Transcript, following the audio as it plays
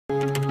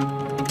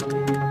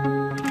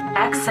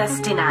Access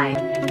denied.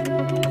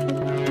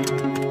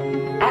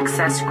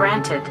 Access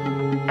granted.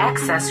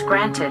 Access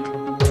granted.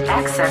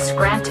 Access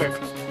granted.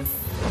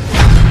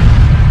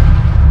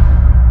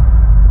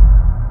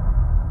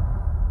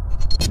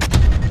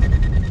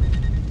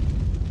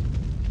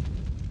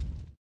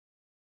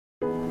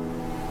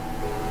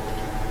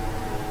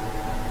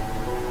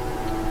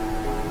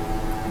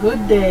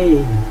 Good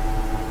day.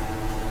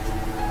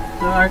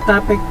 So our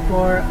topic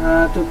for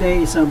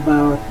today is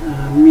about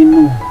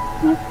menu.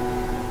 No?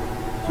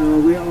 So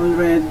we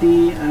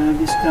already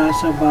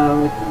discussed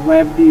about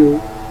WebView.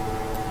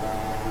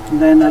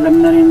 Then alam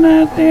na rin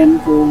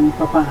natin kung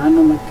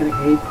paano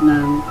mag-create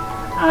ng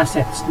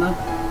assets. No?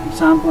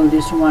 Example,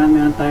 this one,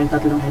 meron tayong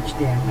tatlong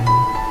HTML.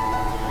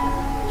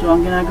 So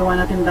ang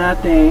ginagawa natin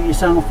dati,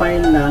 isang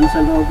file lang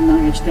sa loob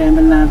ng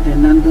HTML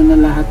natin, nandun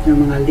na lahat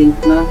yung mga link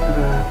na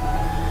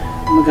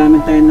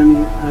magamit tayo ng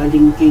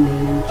linking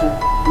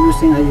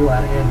using a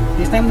URL.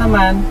 This time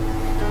naman,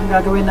 ang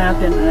gagawin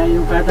natin ay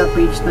yung kada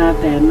page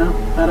natin, no?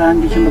 Para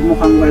hindi siya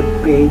magmukhang web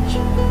page,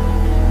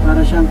 para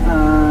siyang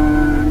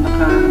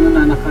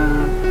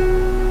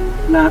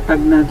nakalatag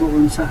na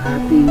doon sa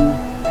ating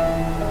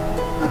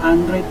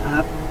Android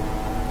app.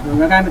 So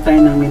gagamit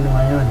tayo ng menu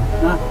ngayon,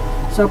 no?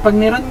 So pag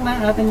niran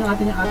na natin yung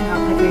ating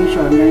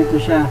application,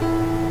 ganito siya,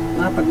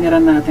 no? Pag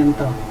niran natin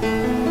to,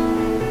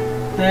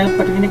 then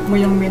pag click mo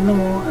yung menu,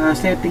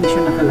 settings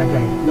yung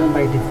nakalagay, no,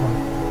 by default.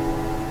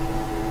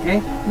 Okay,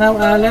 now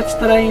let's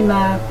try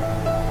na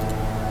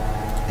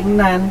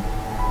tingnan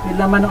yung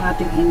laman ng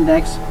ating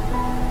index.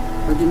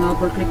 Pag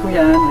double click ko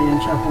yan, ayan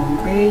siya,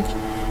 homepage.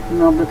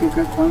 Double click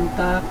ko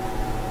contact,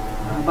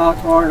 about,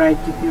 or right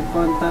click your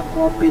contact,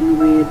 open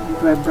with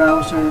web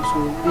browser. So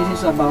this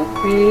is about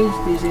page,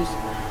 this is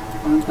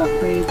contact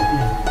page.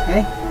 Ayan.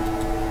 Okay,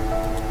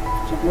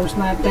 so close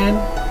natin.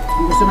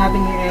 Kung gusto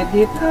natin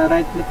i-edit,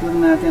 right click lang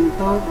natin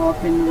to,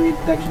 open with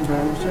text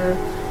browser.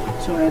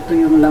 So ito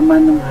yung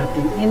laman ng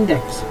ating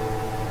index.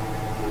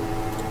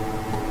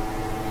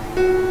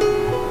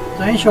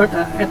 So in short,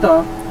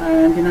 ito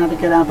hindi natin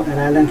kailangan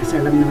pag-aralan kasi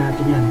alam na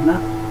natin yan, no?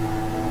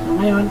 So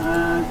ngayon,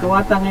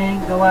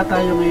 gawa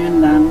tayo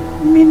ngayon ng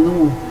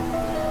menu.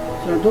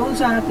 So doon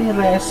sa ating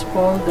res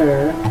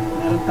folder,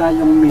 meron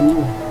tayong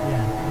menu.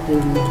 Ayan, ito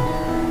yung menu.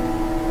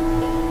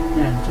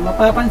 Yan. So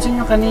mapapansin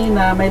nyo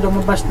kanina may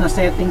lumabas na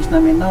settings na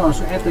menu.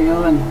 So ito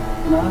yun,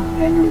 no?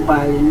 Yan yung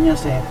value niya,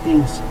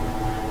 settings.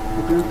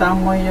 Kung pinunta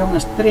mo yung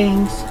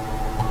strings,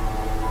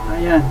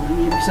 ayan, ang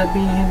ibig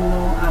sabihin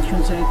no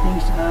action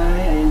settings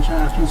ay, ayan siya,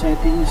 action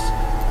settings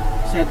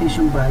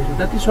yung value.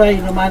 That is why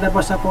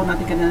lumalabas sa po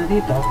natin kanina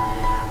dito,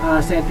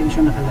 settings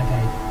yung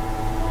nakalagay.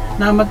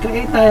 Na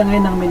mag-create tayo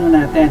ngayon ng menu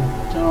natin.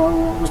 So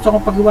gusto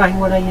kong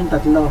paghiwa-hiwalay yung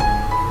tatlo.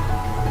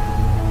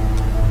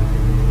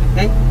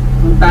 Okay,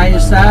 kung tayo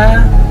sa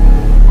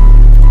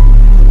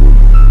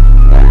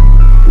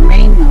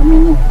main,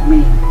 menu,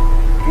 main.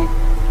 Okay,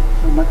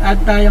 so mag-add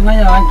tayo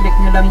ngayon, click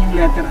nyo lang yung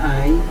letter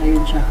I,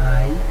 ayun siya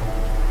I,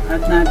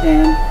 add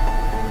natin,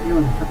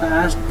 yun,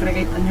 pataas,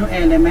 create a new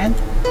element,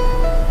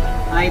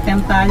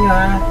 item tayo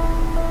ha,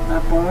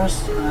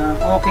 tapos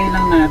okay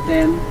lang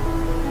natin,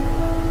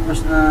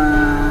 tapos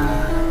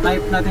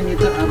type natin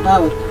dito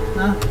about,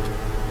 na?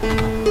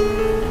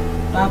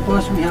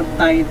 Tapos we have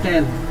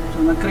title.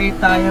 So mag-create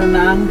tayo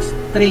ng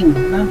string,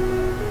 na?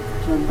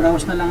 So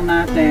browse na lang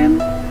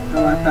natin,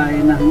 gawa tayo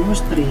ng new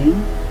string.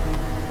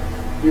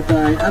 Dito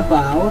ay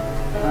about,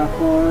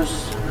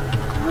 tapos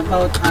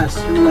about us,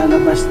 yung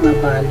lalabas na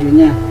value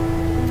niya.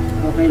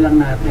 Okay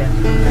lang natin.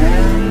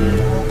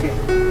 Okay.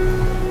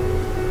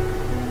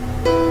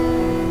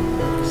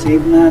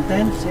 Save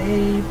natin,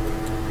 save.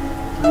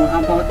 So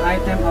about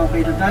item,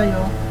 okay na tayo.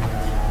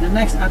 The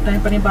next, at tayo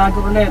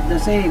panibago ulit, the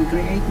same,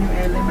 create new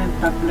element,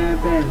 top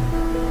level,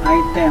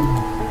 item,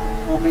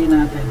 okay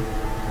natin.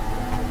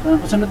 So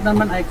ang kasunod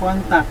naman ay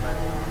contact.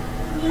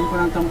 Gawin ko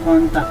lang itong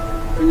contact,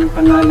 kanyang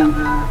pangalang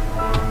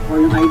o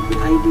yung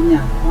ID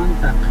niya,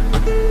 contact.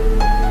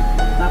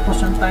 Tapos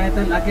yung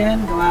title, again,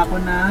 gawa ko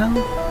ng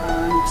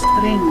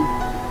string.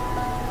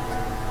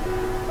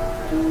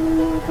 So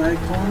by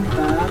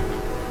contact,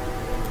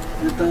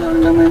 ito ang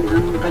laman,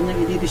 ang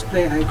kanyang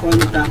i-display ay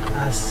contact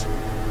as.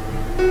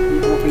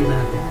 Okay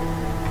natin.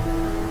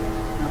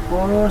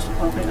 Tapos,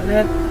 okay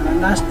ulit.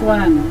 Last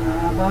one,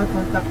 about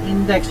contact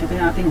index. Ito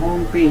yung ating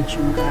homepage.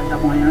 Yung magkakanta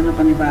ko ngayon na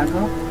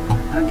panibago.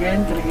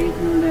 Again, create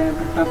new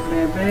level, top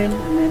level,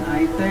 and then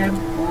item,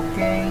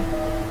 okay.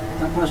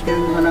 Tapos,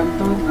 gawin mo lang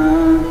ito,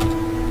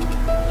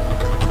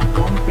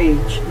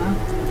 homepage. No?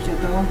 Tapos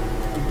ito,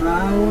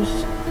 browse,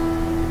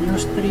 new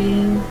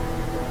string.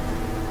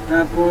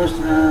 Tapos,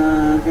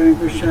 gawin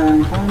ko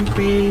siyang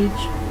homepage.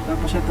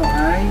 Tapos, ito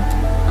ay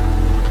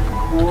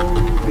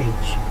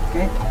homepage.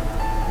 Okay?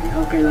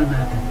 Okay lang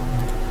natin.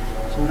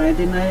 So,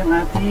 ready na yung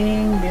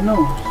ating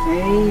menu.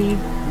 Save.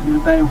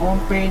 Meron tayong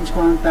homepage,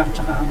 contact,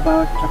 tsaka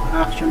about, tsaka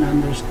action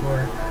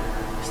underscore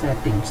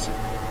settings.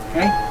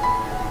 Okay?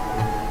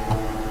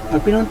 Pag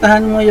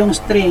pinuntahan mo yung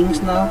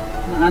strings, no,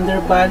 na under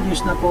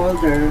values na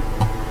folder,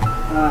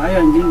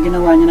 ayun,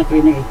 ginawa niya na,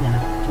 create niya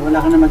na. So wala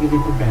ka na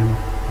magiging problema.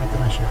 Ito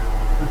na siya.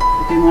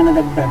 Ito yung mga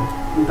nadagdag,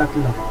 yung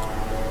tatlo.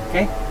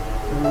 Okay?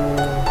 So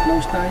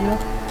close tayo.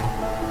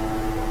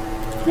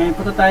 Ngayon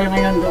punta tayo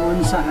ngayon doon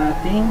sa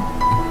ating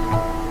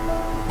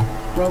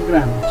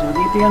program. So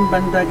dito yung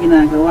banda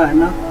ginagawa,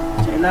 no?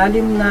 Sa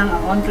ilalim ng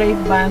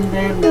onCreate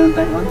bundle, meron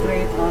tayong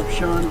onCreate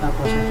option,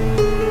 tapos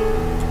ito.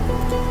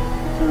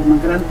 So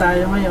mag-run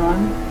tayo ngayon.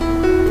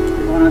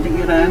 Ito natin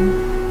i-run.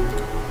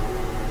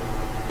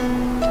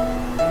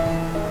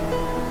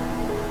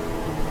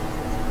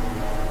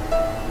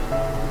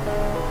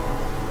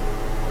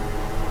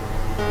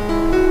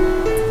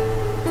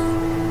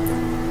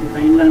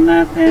 Hintayin lang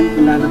natin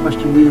kung lalabas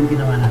yung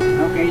ginawa natin.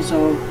 Okay,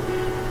 so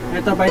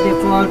ito by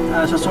default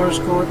sa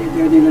source code, ito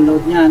yung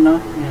nilaload niya, no?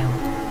 Ayan.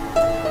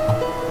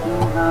 So,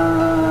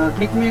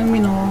 click mo yung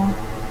menu.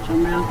 So,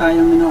 meron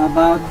tayong menu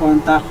about,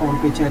 contact,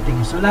 homepage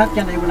settings. So, lahat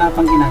yan ay wala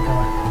pang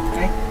ginagawa.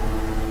 Okay?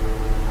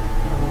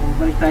 So,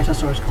 balik tayo sa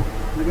source code.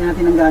 Lagyan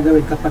natin ang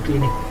gagawin kapag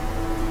clinic.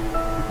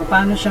 So,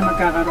 paano siya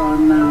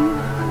magkakaroon ng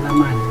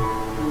laman?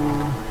 So,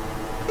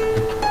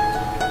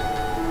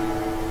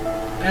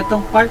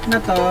 etong part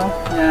na to,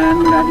 yan,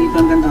 mula dito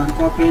hanggang doon,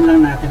 copyin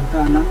lang natin to,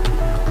 no?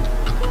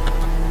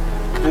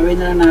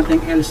 Gawin na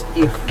natin else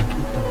if.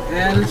 Ito.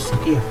 Else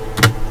if.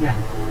 Yan.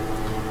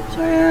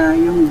 So,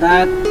 yung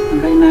dot,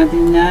 tanggalin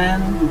natin yan.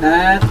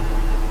 Dot.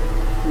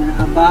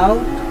 About.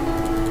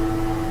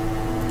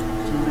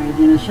 So,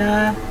 ready na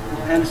siya. So,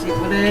 else if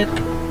ulit.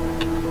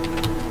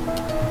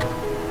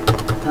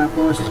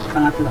 Tapos,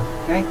 pangatlo.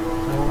 Okay?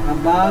 So,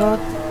 about.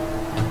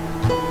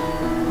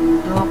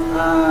 Untuk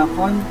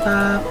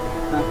contact.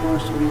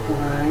 Tapos, ito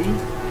ay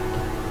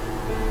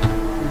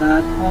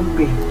dot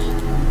homepage.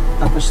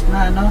 Tapos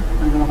na, no?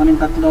 Nagawa ko ng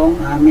tatlong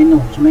menu.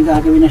 So, may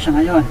gagawin na siya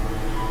ngayon.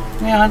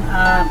 Ngayon,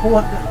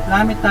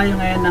 gamit tayo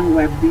ngayon ng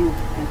WebView.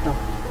 Ito.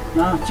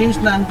 No? Since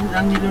na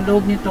ang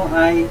niloload nito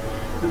ay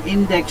yung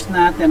index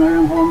natin or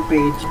yung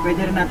homepage,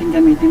 pwede rin natin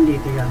gamitin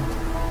dito yan.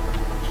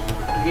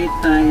 Create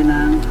tayo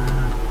ng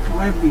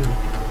WebView.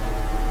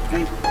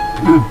 Okay.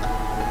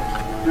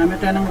 Gamit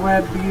tayo ng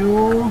WebView.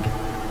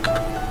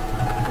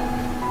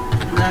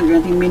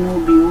 Gamitin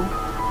menuview.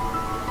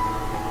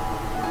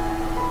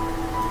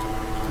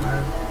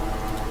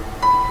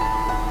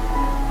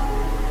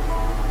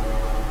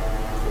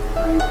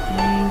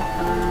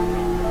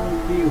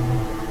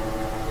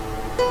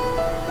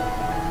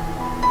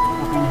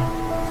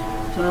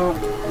 So,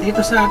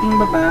 dito sa ating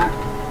baba,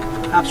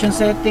 action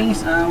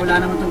settings, wala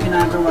naman itong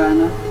ginagawa,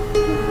 no?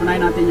 So,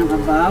 unahin natin yung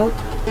about.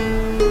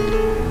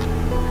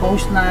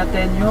 Post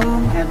natin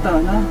yung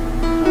eto, no?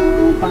 So,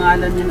 ang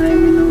pangalan niya ay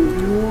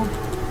menuview.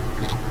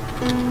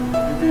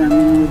 Ito yung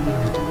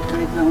menuview.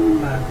 Wait lang yung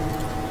bago.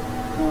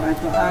 So,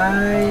 ito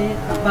ay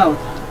about.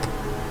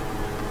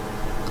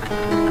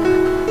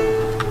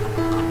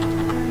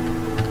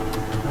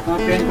 So,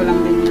 copyin ko lang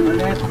din yun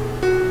ulit.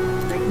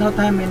 Note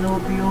ha,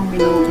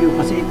 menuview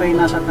kasi iba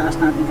yung nasa taas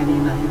natin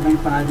kanina, iba yung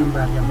pangalan ng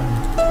variable.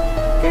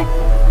 Okay?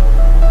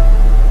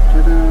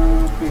 So,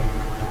 okay.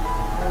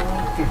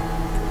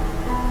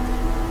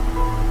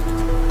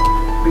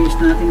 Paste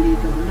natin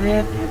dito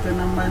ulit. Ito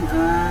naman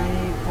ay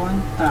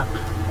contact.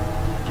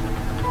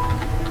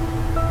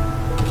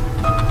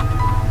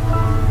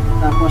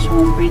 Tapos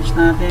homepage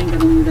natin,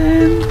 ganun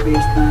din.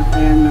 Paste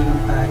natin,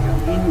 meron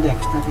tayong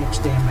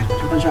index.html.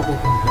 So, ito siya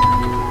pupunta.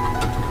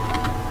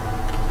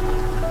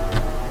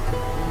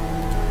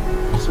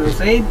 So,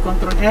 save,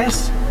 Ctrl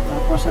S,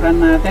 tapos run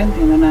natin,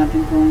 tingnan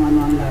natin kung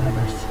ano ang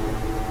lalabas.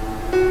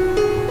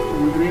 So,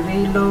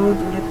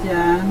 magre-reload ulit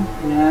yan.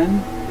 Yan.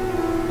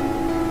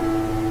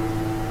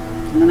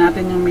 Tingnan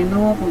natin yung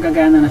menu kung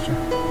gagana na siya.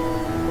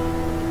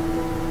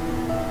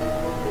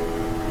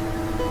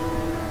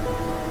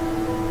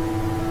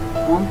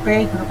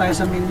 Homepage, punta tayo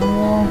sa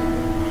menu.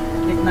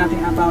 Click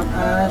natin about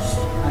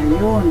us.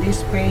 Ayun,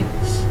 this page,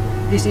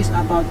 this is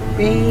about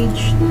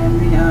page.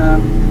 Then we have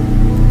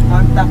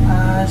contact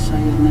us,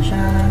 ayun na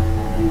siya.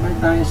 Invite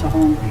tayo sa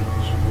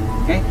homepage.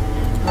 Okay?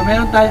 So,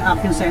 meron tayo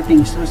action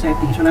settings. So,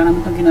 settings. Wala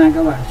naman itong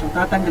ginagawa. So,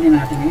 tatanggalin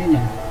natin ngayon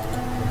yan.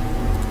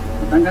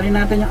 So, tanggalin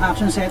natin yung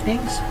action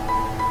settings.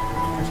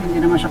 Kasi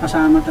hindi naman siya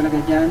kasama talaga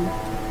dyan.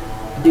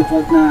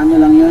 Default na ano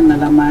lang yun, na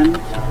laman.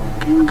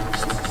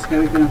 So,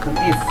 gawin ko lang ito.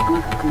 If.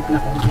 If na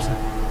kung isa.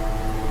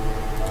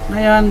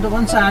 Ngayon,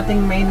 doon sa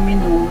ating main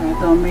menu,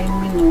 ito, main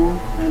menu,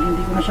 hindi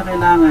ko na siya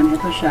kailangan.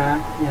 Ito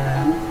siya.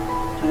 Yan.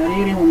 So,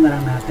 i-remove na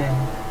lang natin.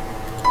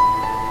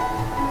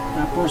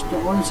 Tapos,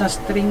 doon sa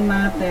string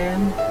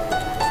natin,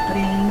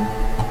 string,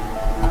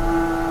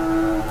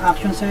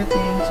 action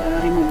settings,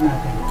 remove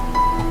natin.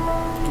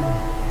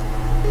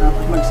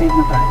 Tapos, mag-save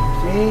na tayo.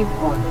 Save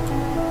all.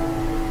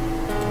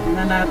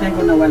 Tingnan natin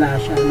kung nawala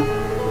siya. No?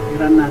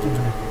 I-run natin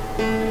ulit.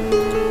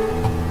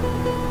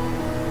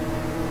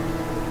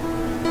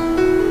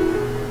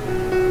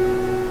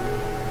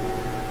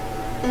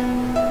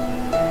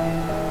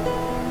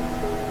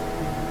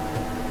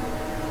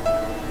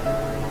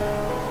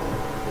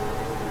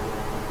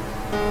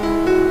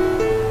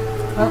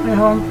 Okay,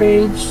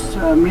 homepage,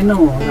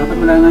 menu. Dapat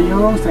wala na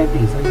yung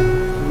settings. Ayun.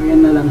 So,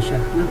 yan na lang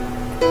siya. No?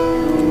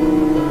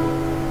 So,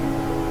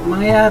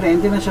 mangyayari,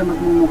 hindi na siya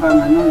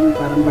magmumukhang yung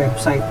parang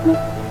website, no?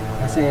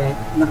 Kasi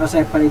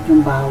nakaseparate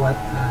yung bawat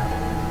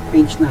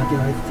page natin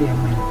o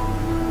HTML.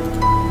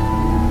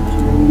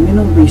 So,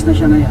 menu based na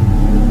siya ngayon.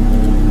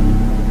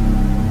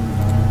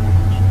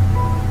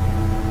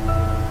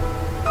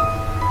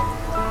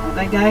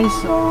 Okay guys,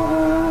 so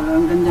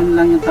hanggang dyan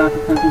lang yung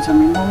topic natin sa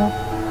menu.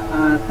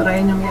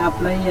 Try nyo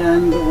i-apply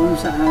yan doon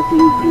sa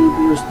ating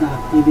previous na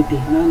activity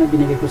na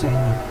binigay ko sa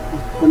inyo.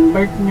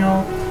 Convert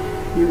nyo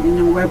yung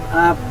inyong web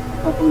app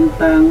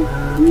papuntang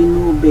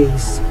menu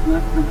base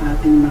ng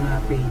ating mga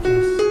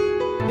pages.